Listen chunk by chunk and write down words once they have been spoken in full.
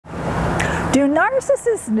Do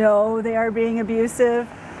narcissists know they are being abusive?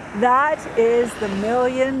 That is the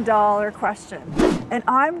million-dollar question. And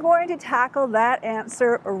I'm going to tackle that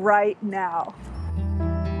answer right now.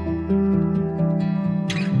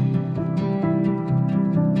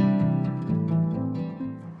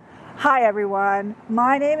 Hi everyone,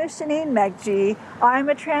 my name is Shaneen Megji. I'm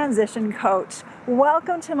a transition coach.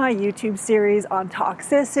 Welcome to my YouTube series on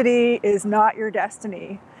Toxicity is Not Your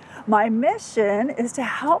Destiny. My mission is to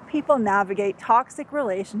help people navigate toxic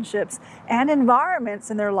relationships and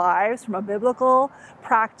environments in their lives from a biblical,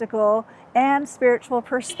 practical, and spiritual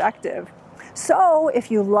perspective. So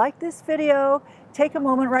if you like this video, take a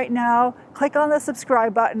moment right now, click on the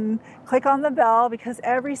subscribe button, click on the bell, because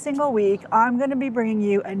every single week I'm going to be bringing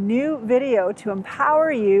you a new video to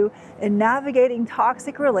empower you in navigating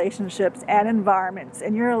toxic relationships and environments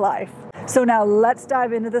in your life. So now let's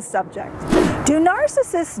dive into the subject. Do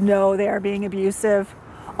narcissists know they are being abusive?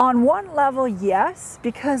 On one level, yes,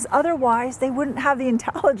 because otherwise they wouldn't have the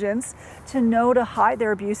intelligence to know to hide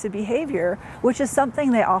their abusive behavior, which is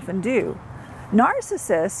something they often do.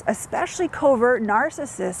 Narcissists, especially covert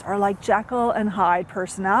narcissists, are like Jekyll and Hyde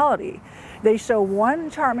personality. They show one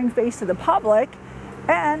charming face to the public,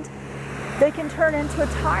 and they can turn into a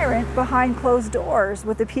tyrant behind closed doors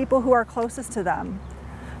with the people who are closest to them.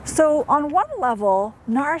 So on one level,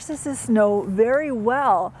 narcissists know very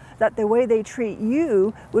well that the way they treat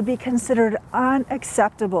you would be considered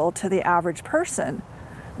unacceptable to the average person.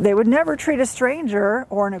 They would never treat a stranger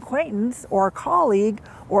or an acquaintance or a colleague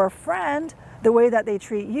or a friend the way that they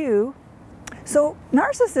treat you. So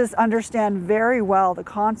narcissists understand very well the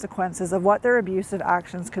consequences of what their abusive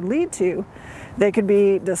actions could lead to. They could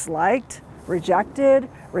be disliked, rejected,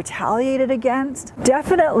 retaliated against.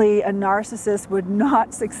 Definitely a narcissist would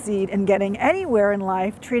not succeed in getting anywhere in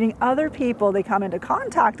life treating other people they come into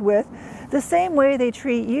contact with the same way they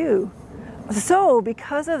treat you. So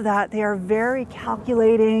because of that, they are very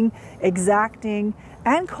calculating, exacting,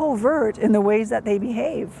 and covert in the ways that they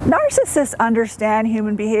behave. Narcissists understand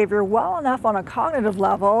human behavior well enough on a cognitive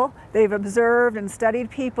level. They've observed and studied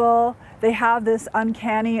people. They have this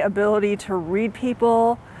uncanny ability to read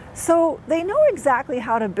people. So they know exactly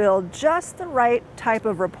how to build just the right type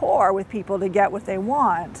of rapport with people to get what they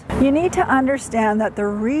want. You need to understand that the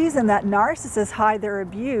reason that narcissists hide their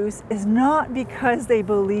abuse is not because they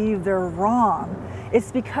believe they're wrong.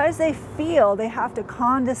 It's because they feel they have to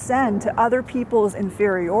condescend to other people's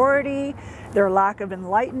inferiority, their lack of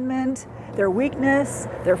enlightenment, their weakness,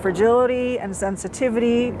 their fragility and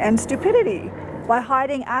sensitivity and stupidity, by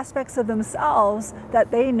hiding aspects of themselves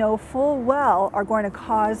that they know full well are going to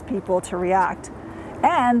cause people to react.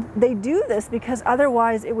 And they do this because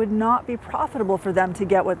otherwise it would not be profitable for them to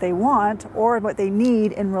get what they want or what they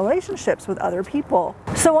need in relationships with other people.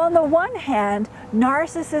 So on the one hand,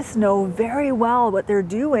 narcissists know very well what they're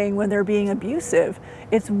doing when they're being abusive.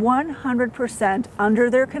 It's 100% under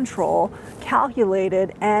their control,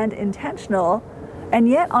 calculated and intentional. And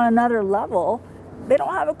yet on another level, they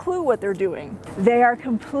don't have a clue what they're doing. They are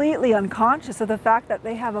completely unconscious of the fact that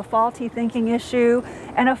they have a faulty thinking issue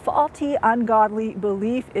and a faulty ungodly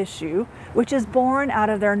belief issue, which is born out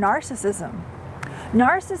of their narcissism.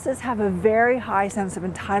 Narcissists have a very high sense of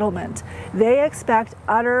entitlement. They expect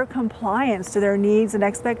utter compliance to their needs and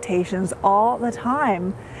expectations all the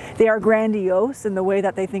time. They are grandiose in the way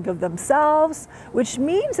that they think of themselves, which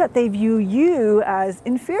means that they view you as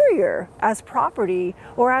inferior, as property,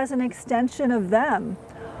 or as an extension of them.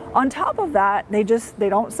 On top of that, they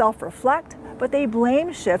don't self-reflect, but they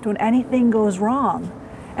blame shift when anything goes wrong.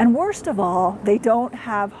 And worst of all, they don't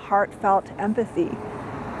have heartfelt empathy.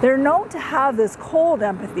 They're known to have this cold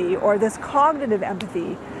empathy or this cognitive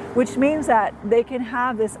empathy, which means that they can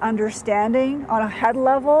have this understanding on a head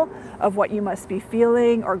level of what you must be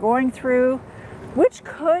feeling or going through, which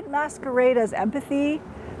could masquerade as empathy,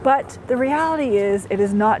 but the reality is it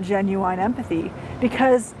is not genuine empathy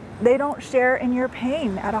because they don't share in your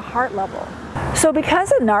pain at a heart level. So because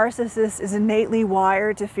a narcissist is innately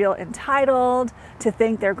wired to feel entitled, to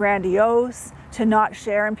think they're grandiose, to not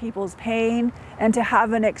share in people's pain, and to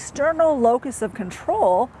have an external locus of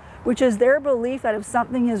control, which is their belief that if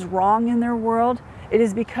something is wrong in their world, it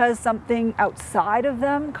is because something outside of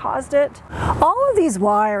them caused it. All of these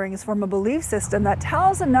wirings form a belief system that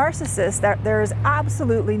tells a narcissist that there is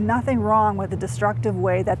absolutely nothing wrong with the destructive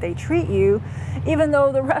way that they treat you, even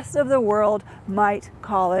though the rest of the world might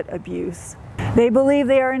call it abuse. They believe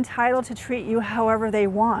they are entitled to treat you however they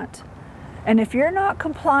want. And if you're not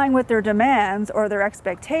complying with their demands or their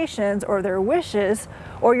expectations or their wishes,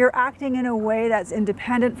 or you're acting in a way that's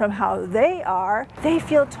independent from how they are, they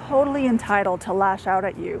feel totally entitled to lash out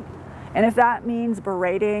at you. And if that means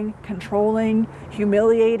berating, controlling,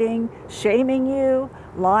 humiliating, shaming you,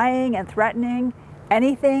 lying and threatening,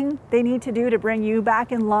 anything they need to do to bring you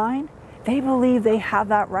back in line, they believe they have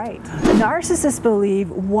that right. Narcissists believe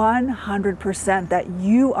 100% that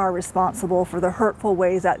you are responsible for the hurtful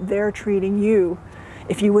ways that they're treating you.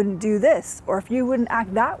 If you wouldn't do this, or if you wouldn't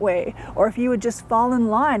act that way, or if you would just fall in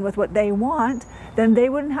line with what they want, then they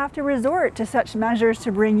wouldn't have to resort to such measures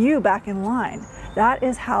to bring you back in line. That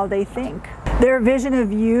is how they think. Their vision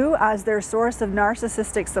of you as their source of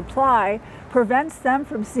narcissistic supply prevents them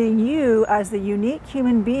from seeing you as the unique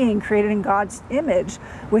human being created in God's image,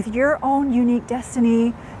 with your own unique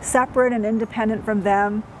destiny, separate and independent from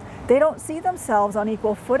them. They don't see themselves on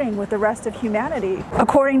equal footing with the rest of humanity.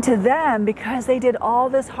 According to them, because they did all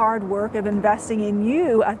this hard work of investing in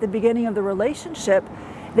you at the beginning of the relationship,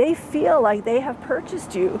 they feel like they have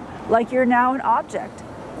purchased you, like you're now an object.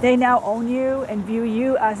 They now own you and view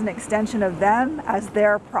you as an extension of them, as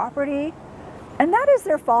their property. And that is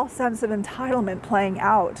their false sense of entitlement playing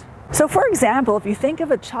out. So for example, if you think of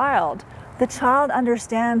a child, the child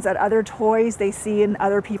understands that other toys they see in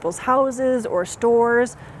other people's houses or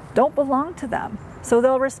stores don't belong to them, so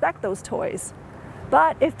they'll respect those toys.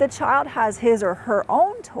 But if the child has his or her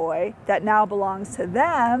own toy that now belongs to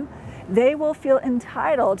them, they will feel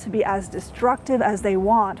entitled to be as destructive as they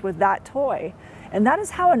want with that toy. And that is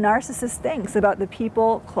how a narcissist thinks about the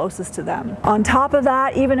people closest to them. On top of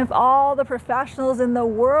that, even if all the professionals in the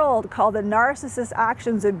world call the narcissist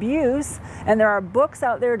actions abuse, and there are books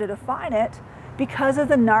out there to define it, because of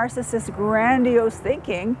the narcissist's grandiose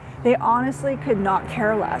thinking, they honestly could not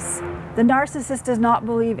care less. The narcissist does not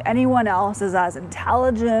believe anyone else is as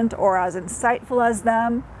intelligent or as insightful as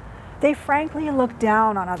them. They frankly look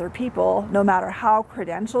down on other people, no matter how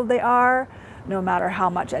credentialed they are, no matter how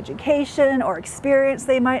much education or experience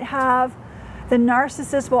they might have. The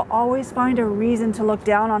narcissist will always find a reason to look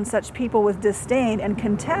down on such people with disdain and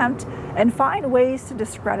contempt and find ways to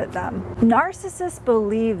discredit them. Narcissists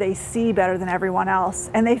believe they see better than everyone else,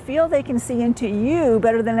 and they feel they can see into you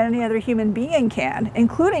better than any other human being can,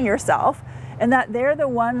 including yourself, and that they're the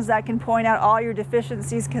ones that can point out all your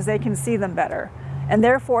deficiencies because they can see them better. And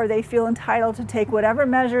therefore they feel entitled to take whatever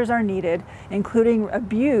measures are needed, including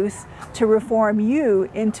abuse, to reform you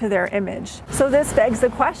into their image. So this begs the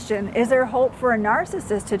question, is there hope for a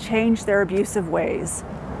narcissist to change their abusive ways?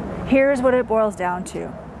 Here's what it boils down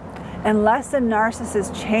to. Unless a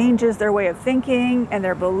narcissist changes their way of thinking and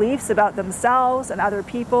their beliefs about themselves and other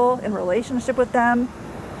people in relationship with them,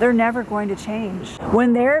 they're never going to change.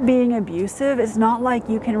 When they're being abusive, it's not like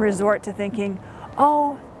you can resort to thinking,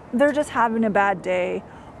 oh, they're just having a bad day,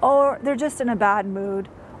 or they're just in a bad mood,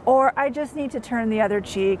 or I just need to turn the other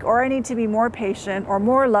cheek, or I need to be more patient or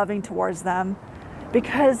more loving towards them,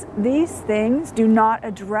 because these things do not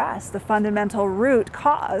address the fundamental root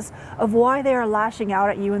cause of why they are lashing out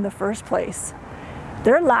at you in the first place.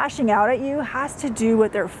 Their lashing out at you has to do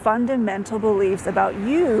with their fundamental beliefs about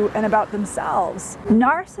you and about themselves.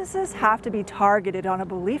 Narcissists have to be targeted on a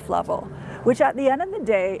belief level, which at the end of the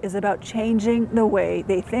day is about changing the way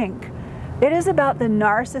they think. It is about the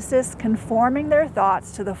narcissist conforming their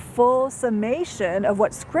thoughts to the full summation of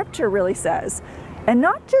what Scripture really says, and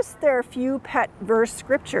not just their few pet verse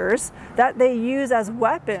scriptures that they use as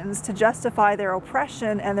weapons to justify their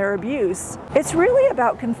oppression and their abuse. It's really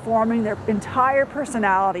about conforming their entire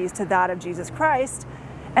personalities to that of Jesus Christ,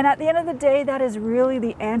 and at the end of the day, that is really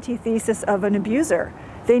the antithesis of an abuser.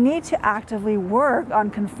 They need to actively work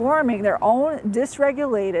on conforming their own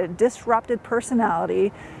dysregulated, disrupted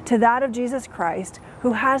personality to that of Jesus Christ,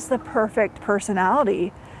 who has the perfect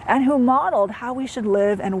personality and who modeled how we should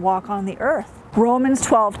live and walk on the earth. Romans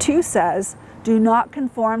 12:2 says, "Do not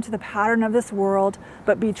conform to the pattern of this world,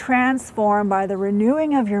 but be transformed by the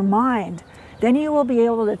renewing of your mind. Then you will be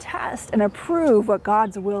able to test and approve what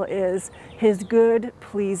God's will is, His good,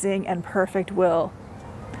 pleasing, and perfect will."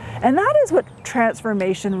 And that is what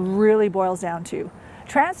transformation really boils down to.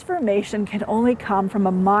 Transformation can only come from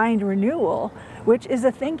a mind renewal, which is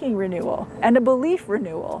a thinking renewal, and a belief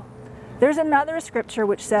renewal. There's another scripture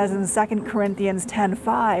which says in 2 Corinthians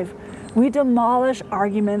 10:5, "We demolish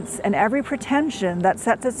arguments and every pretension that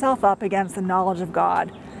sets itself up against the knowledge of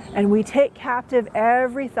God, and we take captive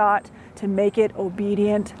every thought to make it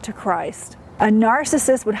obedient to Christ." A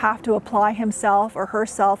narcissist would have to apply himself or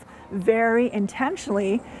herself very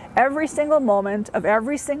intentionally every single moment of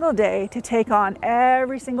every single day to take on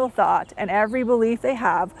every single thought and every belief they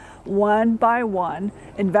have one by one,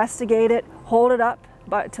 investigate it, hold it up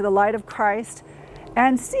to the light of Christ,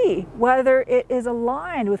 and see whether it is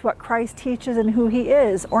aligned with what Christ teaches and who He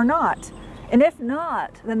is or not. And if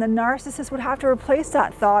not, then the narcissist would have to replace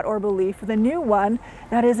that thought or belief with a new one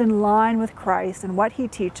that is in line with Christ and what he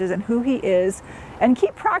teaches and who he is, and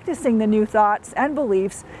keep practicing the new thoughts and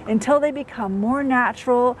beliefs until they become more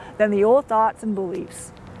natural than the old thoughts and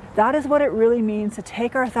beliefs. That is what it really means to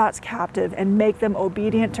take our thoughts captive and make them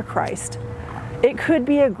obedient to Christ. It could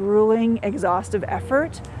be a grueling, exhaustive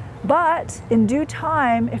effort, but in due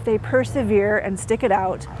time, if they persevere and stick it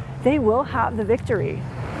out, they will have the victory.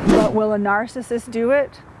 But will a narcissist do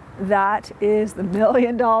it? That is the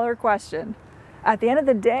million-dollar question. At the end of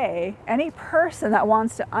the day, any person that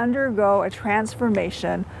wants to undergo a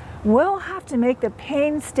transformation will have to make the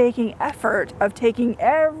painstaking effort of taking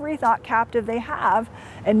every thought captive they have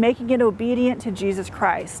and making it obedient to Jesus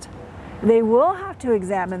Christ. They will have to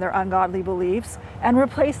examine their ungodly beliefs and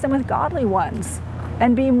replace them with godly ones,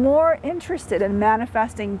 and be more interested in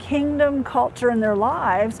manifesting kingdom culture in their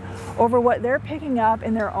lives over what they're picking up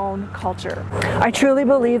in their own culture. I truly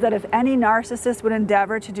believe that if any narcissist would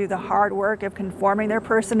endeavor to do the hard work of conforming their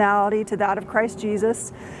personality to that of Christ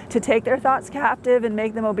Jesus, to take their thoughts captive and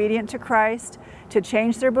make them obedient to Christ, to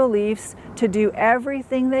change their beliefs, to do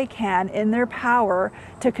everything they can in their power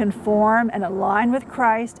to conform and align with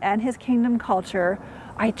Christ and his kingdom culture,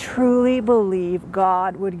 I truly believe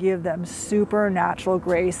God would give them supernatural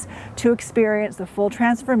grace to experience the full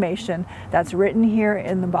transformation that's written here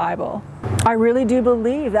in the Bible. I really do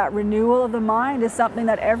believe that renewal of the mind is something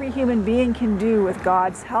that every human being can do with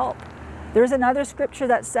God's help. There's another scripture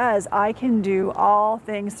that says, I can do all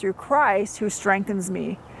things through Christ who strengthens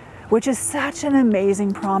me, which is such an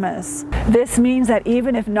amazing promise. This means that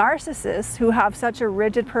even if narcissists who have such a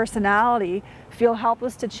rigid personality feel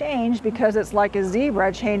helpless to change because it's like a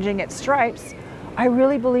zebra changing its stripes, I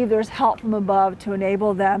really believe there's help from above to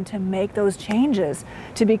enable them to make those changes,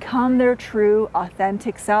 to become their true,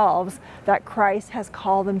 authentic selves that Christ has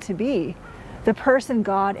called them to be, the person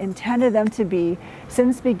God intended them to be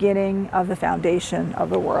since the beginning of the foundation of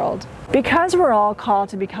the world. Because we're all called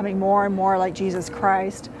to becoming more and more like Jesus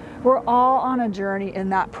Christ, we're all on a journey in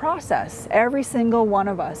that process, every single one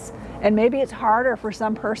of us. And maybe it's harder for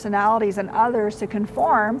some personalities than others to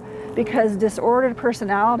conform because disordered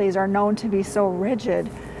personalities are known to be so rigid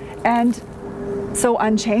and so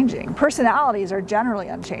unchanging. Personalities are generally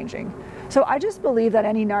unchanging. So I just believe that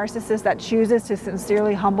any narcissist that chooses to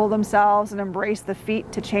sincerely humble themselves and embrace the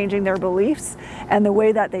feat to changing their beliefs and the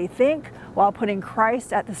way that they think while putting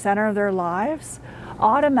Christ at the center of their lives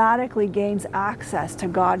automatically gains access to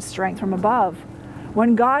God's strength from above.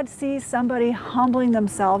 When God sees somebody humbling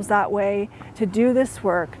themselves that way to do this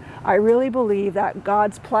work, I really believe that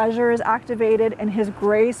God's pleasure is activated and his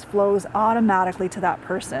grace flows automatically to that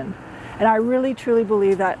person. And I really truly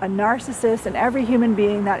believe that a narcissist and every human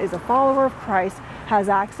being that is a follower of Christ has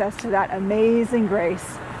access to that amazing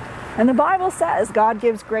grace. And the Bible says God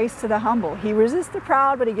gives grace to the humble. He resists the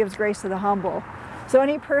proud, but he gives grace to the humble. So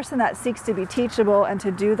any person that seeks to be teachable and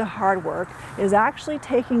to do the hard work is actually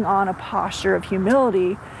taking on a posture of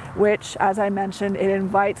humility, which, as I mentioned, it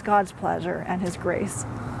invites God's pleasure and his grace.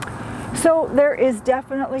 So there is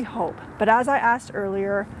definitely hope. But as I asked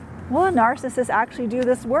earlier, will a narcissist actually do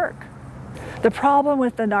this work? The problem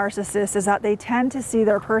with the narcissist is that they tend to see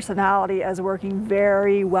their personality as working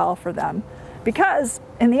very well for them, because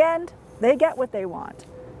in the end, they get what they want.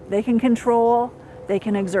 They can control, they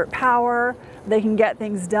can exert power, they can get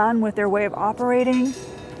things done with their way of operating.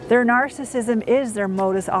 Their narcissism is their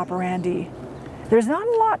modus operandi. There's not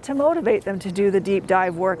a lot to motivate them to do the deep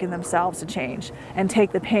dive work in themselves to change and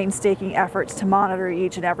take the painstaking efforts to monitor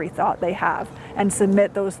each and every thought they have and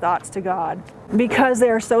submit those thoughts to God. Because they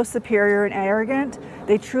are so superior and arrogant,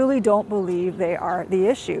 they truly don't believe they are the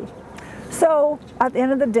issue. So at the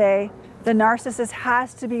end of the day, the narcissist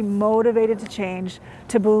has to be motivated to change,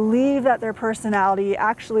 to believe that their personality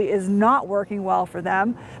actually is not working well for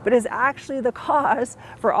them, but is actually the cause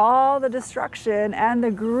for all the destruction and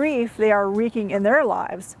the grief they are wreaking in their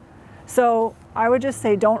lives. So I would just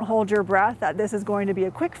say, don't hold your breath that this is going to be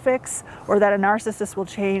a quick fix or that a narcissist will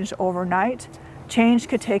change overnight. Change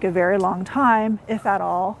could take a very long time, if at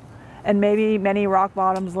all, and maybe many rock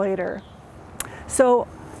bottoms later. So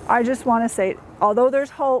I just want to say, although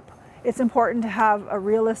there's hope, it's important to have a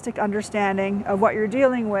realistic understanding of what you're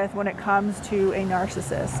dealing with when it comes to a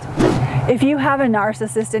narcissist. If you have a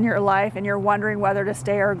narcissist in your life and you're wondering whether to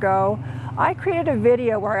stay or go, I created a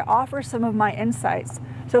video where I offer some of my insights.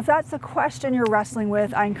 So if that's the question you're wrestling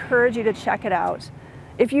with, I encourage you to check it out.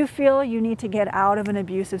 If you feel you need to get out of an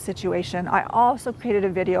abusive situation, I also created a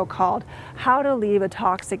video called How to Leave a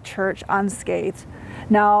Toxic Church Unscathed.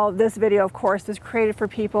 Now, this video, of course, was created for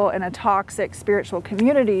people in a toxic spiritual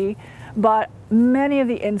community, but many of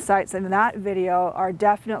the insights in that video are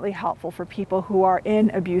definitely helpful for people who are in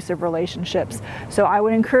abusive relationships. So I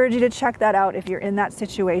would encourage you to check that out if you're in that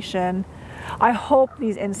situation. I hope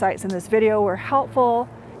these insights in this video were helpful.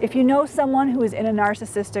 If you know someone who is in a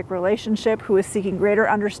narcissistic relationship, who is seeking greater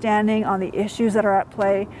understanding on the issues that are at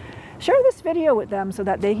play, share this video with them so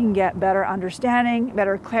that they can get better understanding,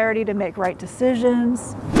 better clarity to make right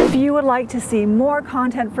decisions. If you would like to see more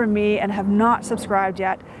content from me and have not subscribed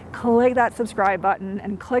yet, click that subscribe button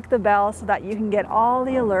and click the bell so that you can get all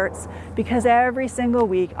the alerts, because every single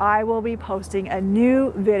week I will be posting a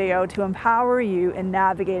new video to empower you in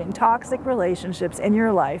navigating toxic relationships in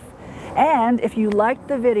your life. And if you liked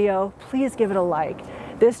the video, please give it a like.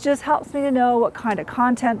 This just helps me to know what kind of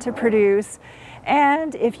content to produce.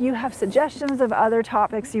 And if you have suggestions of other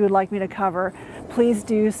topics you would like me to cover, please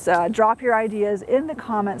do drop your ideas in the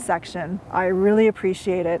comment section. I really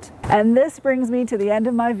appreciate it. And this brings me to the end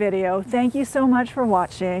of my video. Thank you so much for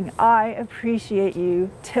watching. I appreciate you.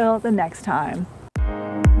 Till the next time.